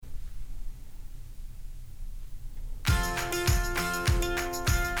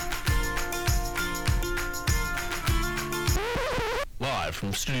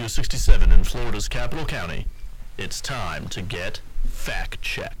From Studio 67 in Florida's capital county, it's time to get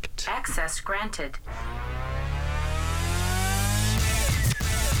fact-checked. Access granted.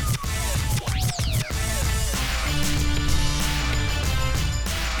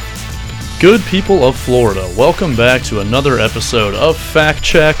 Good people of Florida, welcome back to another episode of Fact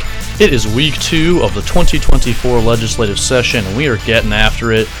Check. It is week 2 of the 2024 legislative session, and we are getting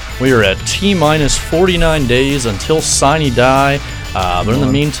after it. We are at T-minus 49 days until sine die. But in the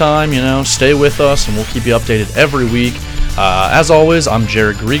meantime, stay with us, and we'll keep you updated every week. As always, I'm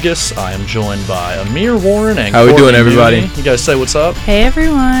Jared Grigas. I am joined by Amir Warren and How we doing, everybody? Mooney. You guys say what's up? Hey,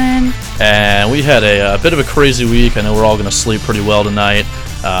 everyone. And we had a bit of a crazy week. I know we're all going to sleep pretty well tonight,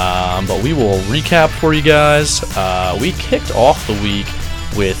 but we will recap for you guys. We kicked off the week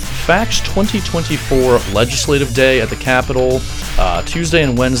with FAC's 2024 Legislative Day at the Capitol. Tuesday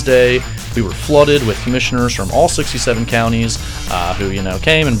and Wednesday, we were flooded with commissioners from all 67 counties who,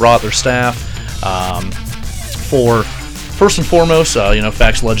 came and brought their staff for, first and foremost,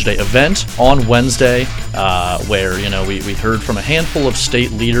 FAC's Leg Day event on Wednesday, where, we heard from a handful of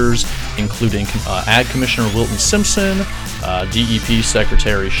state leaders, including Ag Commissioner Wilton Simpson, DEP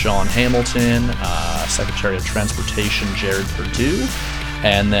Secretary Sean Hamilton, Secretary of Transportation Jared Perdue,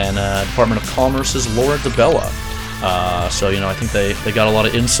 and then Department of Commerce's Laura DeBella. So I think they got a lot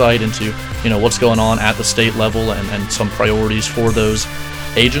of insight into, what's going on at the state level and some priorities for those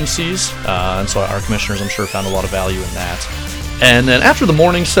agencies. And so our commissioners, I'm sure, found a lot of value in that. And then after the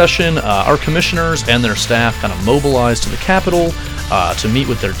morning session, our commissioners and their staff kind of mobilized to the Capitol to meet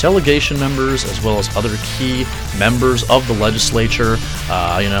with their delegation members as well as other key members of the legislature.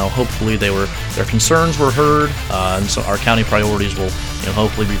 Hopefully their concerns were heard, and so our county priorities will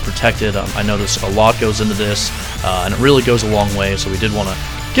hopefully be protected. I know a lot goes into this, and it really goes a long way, so we did want to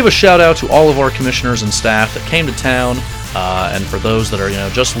give a shout out to all of our commissioners and staff that came to town, and for those that are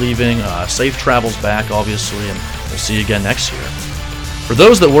just leaving, safe travels back, obviously, and we'll see you again next year. For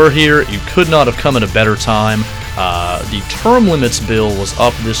those that were here, you could not have come at a better time. The term limits bill was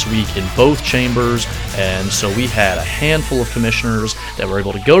up this week in both chambers, and so we had a handful of commissioners that were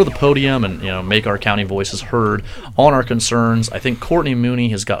able to go to the podium and make our county voices heard on our concerns. I think Courtney Mooney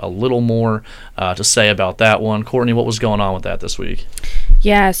has got a little more to say about that one. Courtney, what was going on with that this week?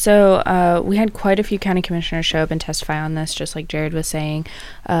 Yeah, so we had quite a few county commissioners show up and testify on this, just like Jared was saying.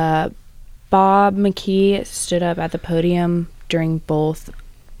 Bob McKee stood up at the podium during both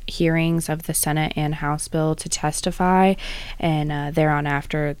hearings of the Senate and House bill to testify, and thereon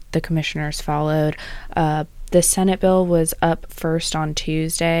after the commissioners followed. The Senate bill was up first on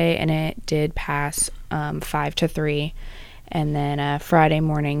Tuesday, and it did pass 5-3, and then Friday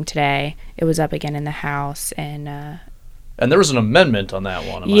morning today it was up again in the House, and there was an amendment on that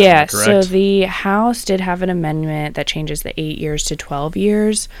one. Yeah, so the House did have an amendment that changes the 8 years to 12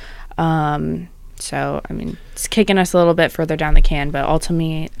 years. So, it's kicking us a little bit further down the can, but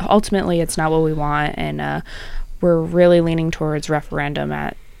ultimately it's not what we want, and we're really leaning towards referendum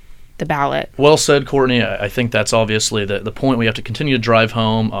at the ballot. Well said, Courtney. I think that's obviously the point we have to continue to drive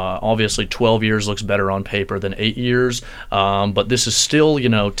home. Obviously, 12 years looks better on paper than 8 years, but this is still,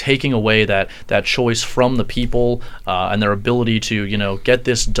 taking away that choice from the people and their ability to, get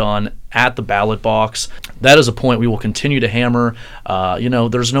this done at the ballot box. That is a point we will continue to hammer.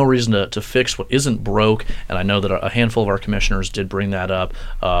 There's no reason to fix what isn't broke, and I know that a handful of our commissioners did bring that up.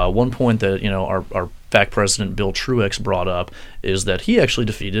 One point that, our FAC President Bill Truex brought up is that he actually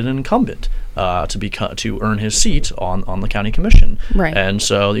defeated an incumbent to earn his seat on the county commission. Right. And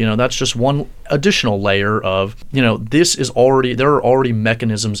so, that's just one additional layer of, there are already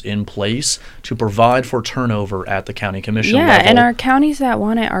mechanisms in place to provide for turnover at the county commission level. Yeah, and our counties that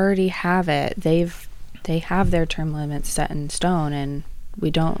want it already have it. They have their term limits set in stone, and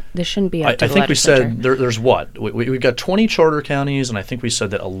this shouldn't be up to the I think legislature. we said there's what? We've got 20 charter counties, and I think we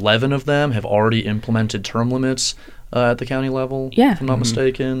said that 11 of them have already implemented term limits at the county level, yeah, if I'm not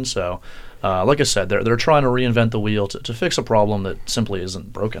mistaken. So, like I said, they're trying to reinvent the wheel to fix a problem that simply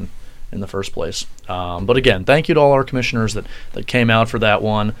isn't broken in the first place. But again, thank you to all our commissioners that came out for that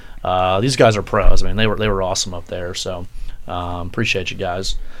one. These guys are pros. They were awesome up there, so appreciate you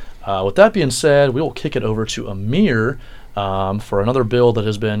guys. With that being said, we will kick it over to Amir for another bill that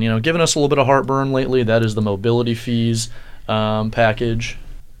has been, giving us a little bit of heartburn lately. That is the mobility fees package.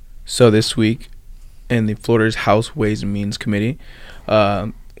 So this week, in the Florida's House Ways and Means Committee,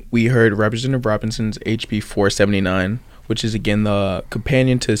 we heard Representative Robinson's HB 479, which is again the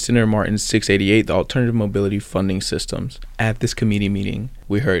companion to Senator Martin's 688, the Alternative Mobility Funding Systems. At this committee meeting,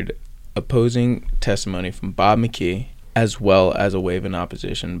 we heard opposing testimony from Bob McKee, as well as a wave in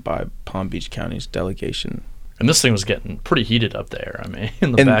opposition by Palm Beach County's delegation. And this thing was getting pretty heated up there. I mean,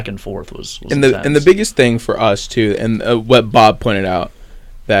 the back and forth was intense. And the biggest thing for us too, and what Bob pointed out,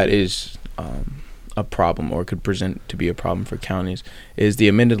 that is a problem or could present to be a problem for counties, is the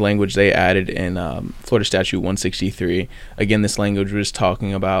amended language they added in Florida Statute 163. Again, this language was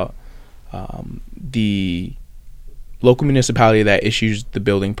talking about the local municipality that issues the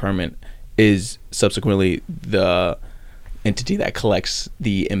building permit is subsequently the entity that collects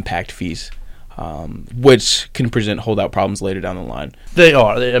the impact fees, which can present holdout problems later down the line. They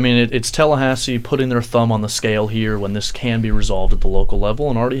are. I mean, it's Tallahassee putting their thumb on the scale here when this can be resolved at the local level,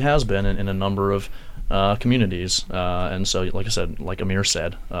 and already has been in a number of communities. And so, like I said, like Amir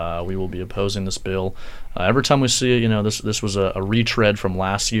said, we will be opposing this bill. Every time we see it, this was a retread from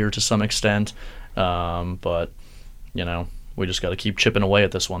last year to some extent, but, we just got to keep chipping away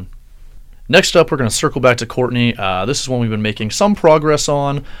at this one. Next up, we're going to circle back to Courtney. This is one we've been making some progress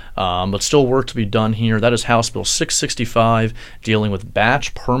on, but still work to be done here. That is House Bill 665, dealing with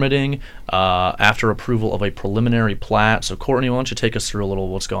batch permitting after approval of a preliminary plat. So, Courtney, why don't you take us through a little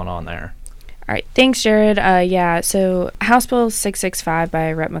what's going on there? All right, thanks, Jared. So House Bill 665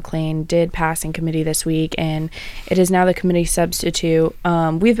 by Rep. McLean did pass in committee this week, and it is now the committee substitute.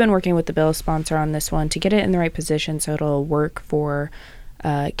 We've been working with the bill sponsor on this one to get it in the right position so it'll work for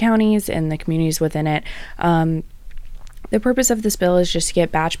counties and the communities within it. The purpose of this bill is just to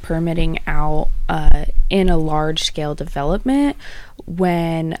get batch permitting out in a large-scale development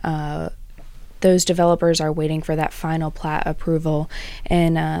when those developers are waiting for that final plat approval.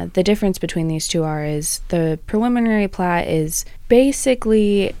 And the difference between these two is the preliminary plat is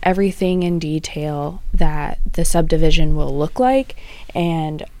basically everything in detail that the subdivision will look like,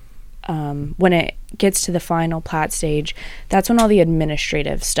 and when it gets to the final plat stage, that's when all the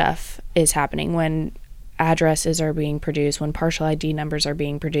administrative stuff is happening, when addresses are being produced, when partial ID numbers are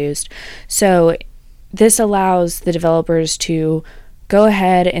being produced. So this allows the developers to go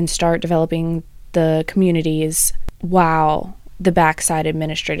ahead and start developing the communities while the backside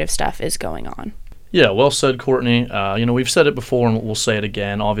administrative stuff is going on. Yeah, well said, Courtney. We've said it before and we'll say it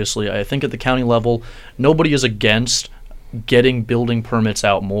again. Obviously, I think at the county level, nobody is against getting building permits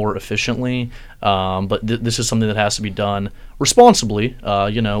out more efficiently, but this is something that has to be done responsibly,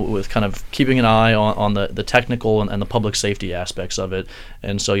 with kind of keeping an eye on the technical and the public safety aspects of it.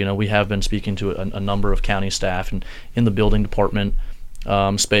 And so, we have been speaking to a number of county staff and in the building department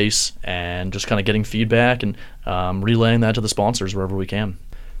space, and just kind of getting feedback and relaying that to the sponsors wherever we can.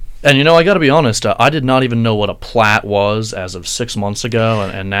 And, I got to be honest, I did not even know what a plat was as of 6 months ago,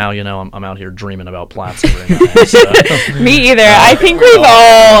 and now, I'm out here dreaming about plats every night. So. Me either. I think we've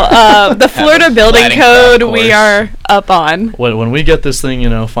all, the Florida Building Code we are up on. When we get this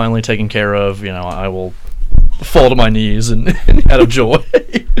thing, finally taken care of, I will fall to my knees and out of joy.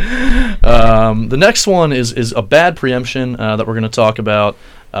 The next one is a bad preemption that we're going to talk about,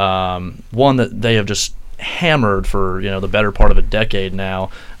 one that they have just hammered for the better part of a decade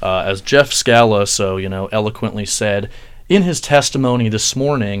now, as Jeff Scala eloquently said in his testimony this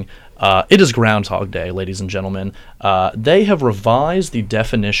morning. It is Groundhog Day, ladies and gentlemen. They have revised the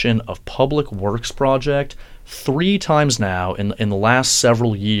definition of public works project 3 times now in the last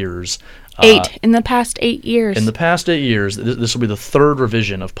several years. In the past 8 years. In the past 8 years, this will be the 3rd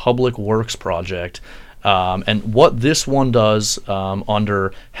revision of public works project. And what this one does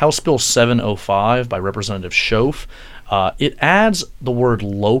under House Bill 705 by Representative Schoaf, it adds the word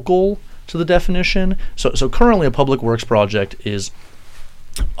local to the definition. So currently a public works project is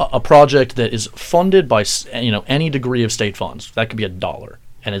a project that is funded by any degree of state funds. That could be $1,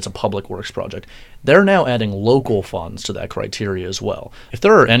 and it's a public works project. They're now adding local funds to that criteria as well. If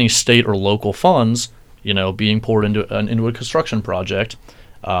there are any state or local funds, being poured into a construction project,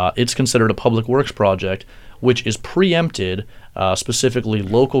 it's considered a public works project, which is preempted. Specifically,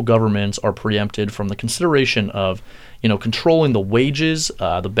 local governments are preempted from the consideration of, controlling the wages,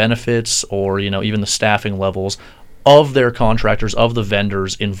 the benefits, or, even the staffing levels of their contractors, of the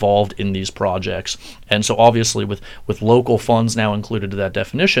vendors involved in these projects. And so obviously with local funds now included to that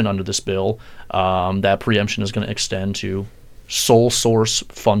definition under this bill, that preemption is going to extend to sole source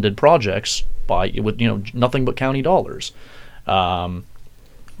funded projects with nothing but county dollars.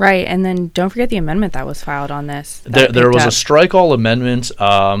 Right, and then don't forget the amendment that was filed on this. There was a strike all amendment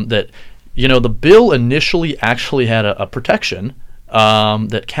that, the bill initially actually had a protection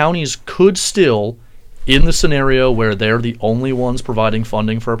that counties could still, in the scenario where they're the only ones providing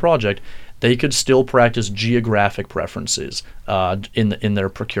funding for a project, they could still practice geographic preferences in their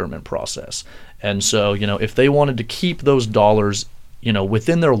procurement process. And so, if they wanted to keep those dollars,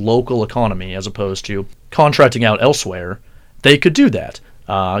 within their local economy as opposed to contracting out elsewhere, they could do that.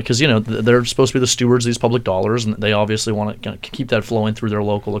 because they're supposed to be the stewards of these public dollars, and they obviously want to keep that flowing through their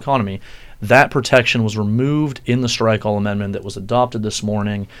local economy. That protection was removed in the strike all amendment that was adopted this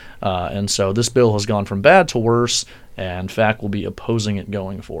morning, and so this bill has gone from bad to worse, and FAC will be opposing it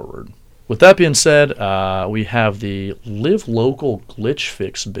going forward. With that being said, we have the Live Local Glitch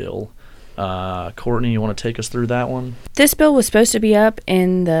Fix bill. Courtney, you want to take us through that one? This bill was supposed to be up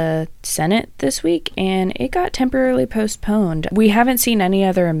in the Senate this week, and it got temporarily postponed. We haven't seen any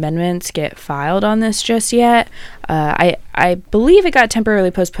other amendments get filed on this just yet. I believe it got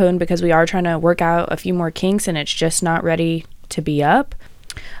temporarily postponed because we are trying to work out a few more kinks, and it's just not ready to be up.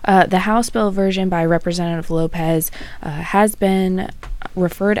 The House bill version by Representative Lopez has been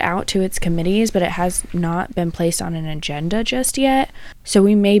referred out to its committees, but it has not been placed on an agenda just yet. So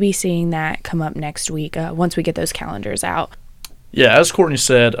we may be seeing that come up next week once we get those calendars out. Yeah, as Courtney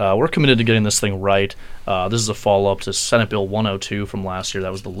said, we're committed to getting this thing right. This is a follow-up to Senate Bill 102 from last year.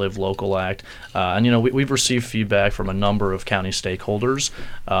 That was the Live Local Act. And, we've received feedback from a number of county stakeholders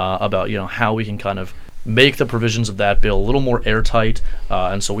about, how we can kind of make the provisions of that bill a little more airtight,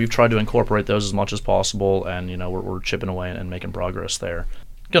 and so we've tried to incorporate those as much as possible, and we're chipping away and making progress there.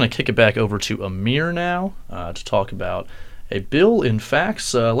 Going to kick it back over to Amir now to talk about a bill in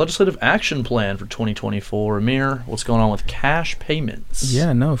FAC's legislative action plan for 2024. Amir, what's going on with cash payments?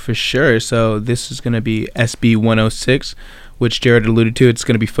 Yeah, no, for sure. So this is going to be SB 106, which Jared alluded to. It's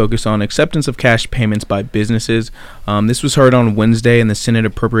going to be focused on acceptance of cash payments by businesses. This was heard on Wednesday in the Senate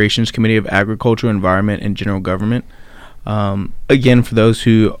Appropriations Committee of Agriculture, Environment, and General Government. Again, for those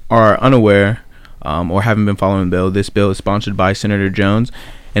who are unaware or haven't been following the bill, this bill is sponsored by Senator Jones,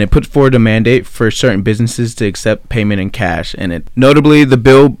 and it put forward a mandate for certain businesses to accept payment in cash. And notably, the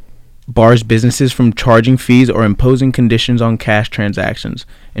bill bars businesses from charging fees or imposing conditions on cash transactions,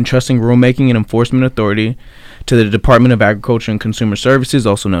 entrusting rulemaking and enforcement authority to the Department of Agriculture and Consumer Services,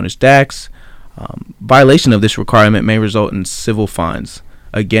 also known as DACS. Violation of this requirement may result in civil fines.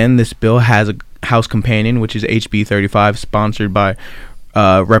 Again, this bill has a House companion, which is HB 35, sponsored by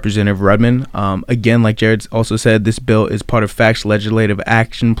Representative Rudman. Again, like Jared also said, this bill is part of FAC's legislative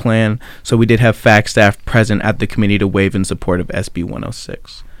action plan, so we did have FAC staff present at the committee to waive in support of SB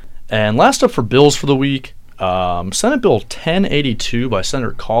 106. And last up for bills for the week, Senate Bill 1082 by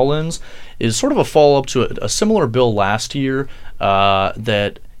Senator Collins is sort of a follow-up to a similar bill last year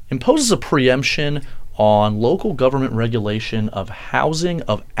that imposes a preemption on local government regulation of housing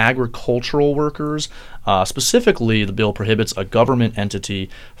of agricultural workers. Specifically, the bill prohibits a government entity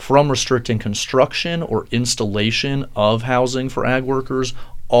from restricting construction or installation of housing for ag workers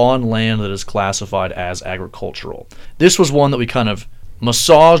on land that is classified as agricultural. This was one that we kind of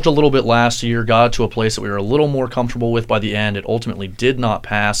massaged a little bit last year, got to a place that we were a little more comfortable with by the end. It ultimately did not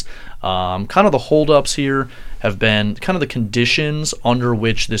pass. Kind of the holdups here have been kind of the conditions under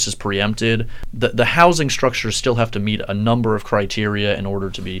which this is preempted. The housing structures still have to meet a number of criteria in order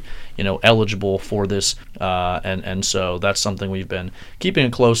to be, eligible for this, and so that's something we've been keeping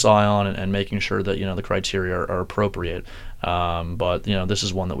a close eye on and making sure that the criteria are appropriate. But this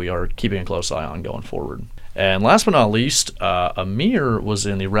is one that we are keeping a close eye on going forward. And last but not least, Amir was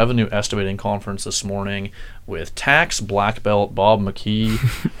in the Revenue Estimating Conference this morning with tax black belt Bob McKee,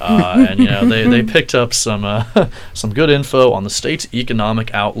 and they picked up some good info on the state's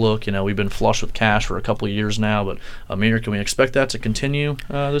economic outlook. We've been flush with cash for a couple of years now, but Amir, can we expect that to continue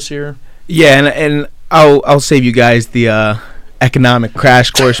this year? Yeah, and I'll save you guys the economic crash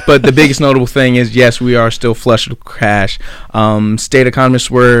course, but the biggest notable thing is, yes, we are still flush with cash. State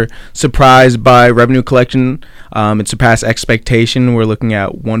economists were surprised by revenue collection. It surpassed expectation. We're looking at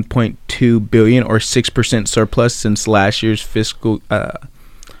 $1.2 billion or 6% surplus since last year's fiscal.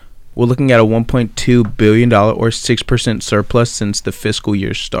 We're looking at a $1.2 billion or 6% surplus since the fiscal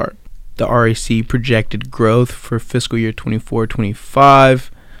year start. The RAC projected growth for fiscal year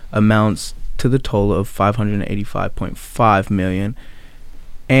 24-25 amounts to the total of $585.5 million,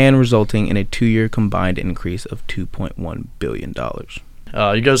 and resulting in a 2-year combined increase of $2.1 billion.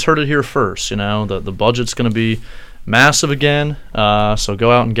 You guys heard it here first. The budget's going to be massive again, so go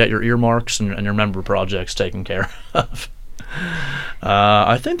out and get your earmarks and your member projects taken care of.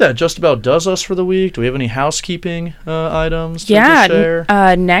 I think that just about does us for the week. Do we have any housekeeping items to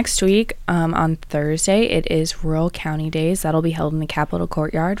share? Next week on Thursday, it is Rural County Days. That'll be held in the Capitol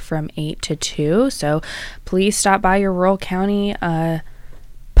Courtyard from 8 to 2. So please stop by your Rural County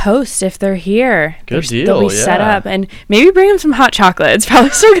posts if they're here. Good deal. They'll be set up, and maybe bring them some hot chocolate. It's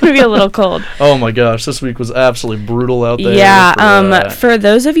probably still going to be a little cold. Oh my gosh, this week was absolutely brutal out there. Yeah. For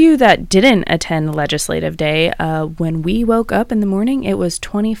those of you that didn't attend Legislative Day, when we woke up in the morning, it was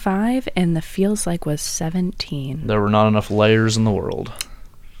 25, and the feels like was 17. There were not enough layers in the world.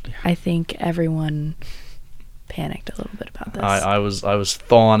 I think everyone panicked a little bit about this. I was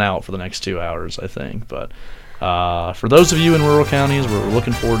thawing out for the next 2 hours, I think. But for those of you in rural counties, we're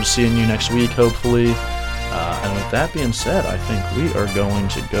looking forward to seeing you next week, hopefully. And with that being said, I think we are going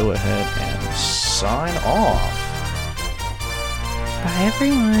to go ahead and sign off. Bye,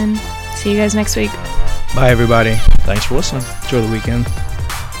 everyone. See you guys next week. Bye, everybody. Thanks for listening. Enjoy the weekend.